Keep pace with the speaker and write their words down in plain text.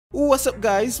What's up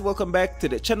guys, welcome back to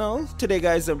the channel. Today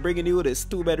guys, I'm bringing you this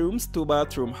 2 bedrooms 2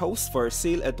 bathroom house for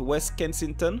sale at West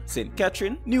Kensington, St.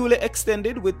 Catherine. Newly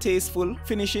extended with tasteful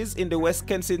finishes in the West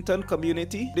Kensington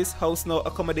community. This house now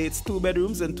accommodates 2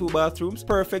 bedrooms and 2 bathrooms,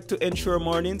 perfect to ensure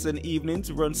mornings and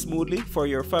evenings run smoothly for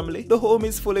your family. The home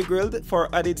is fully grilled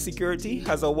for added security,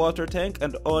 has a water tank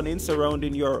and awnings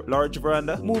surrounding your large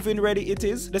veranda. Move-in ready it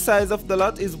is. The size of the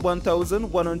lot is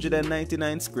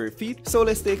 1,199 square feet. So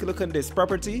let's take a look at this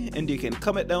property, and you can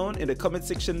comment down in the comment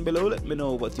section below. Let me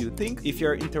know what you think. If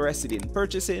you're interested in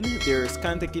purchasing, there's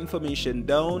contact information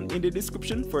down in the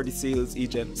description for the sales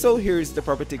agent. So here's the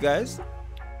property guys.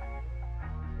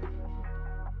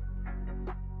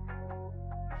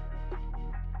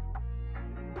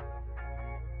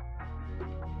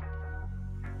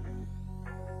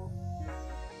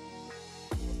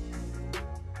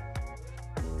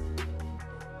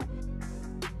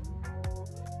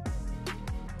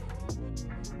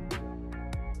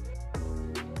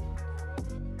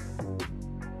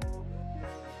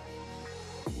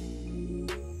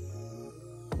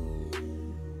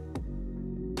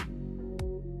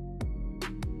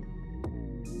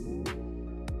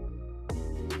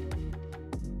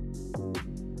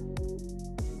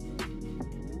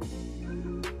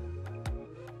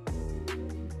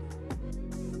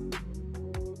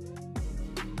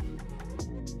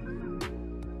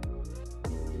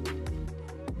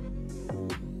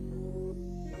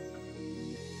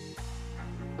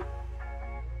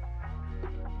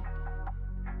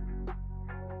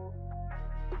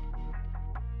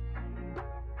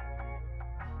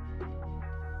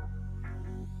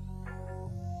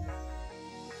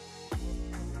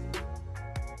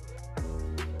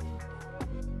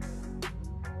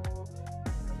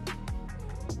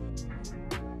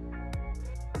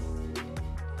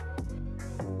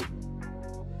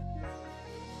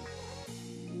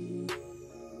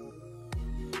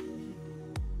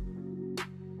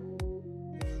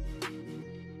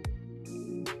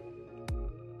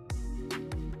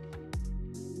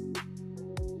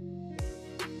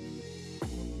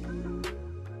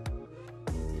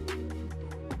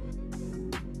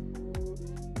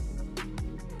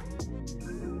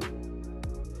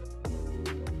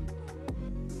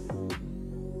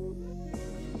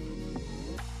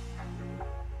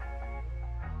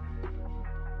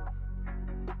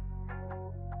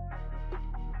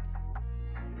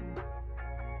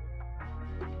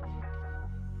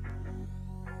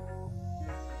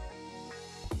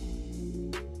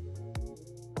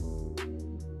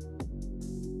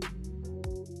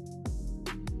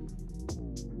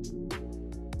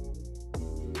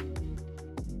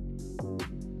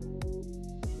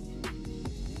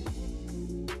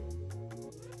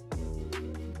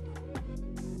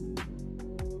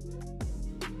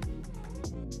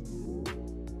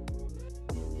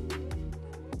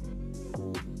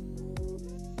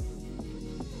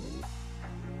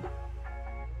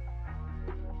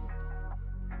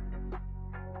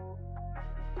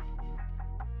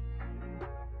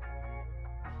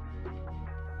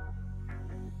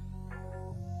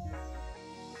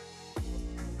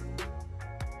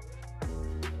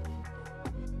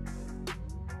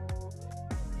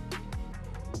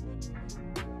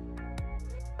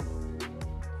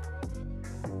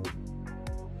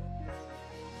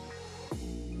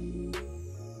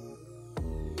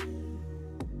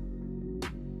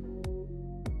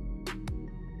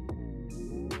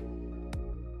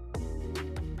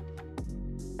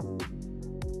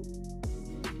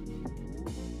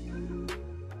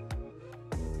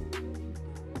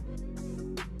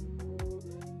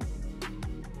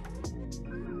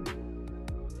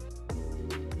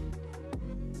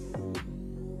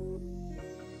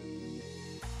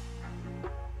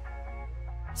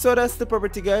 So that's the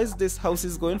property guys. This house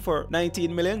is going for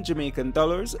 19 million Jamaican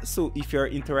dollars. So if you're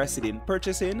interested in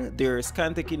purchasing, there's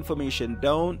contact information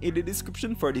down in the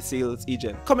description for the sales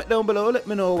agent. Comment down below, let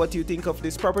me know what you think of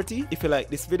this property. If you like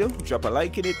this video, drop a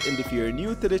like in it, and if you're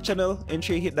new to the channel,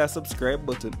 ensure you hit that subscribe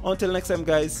button. Until next time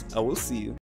guys, I will see you.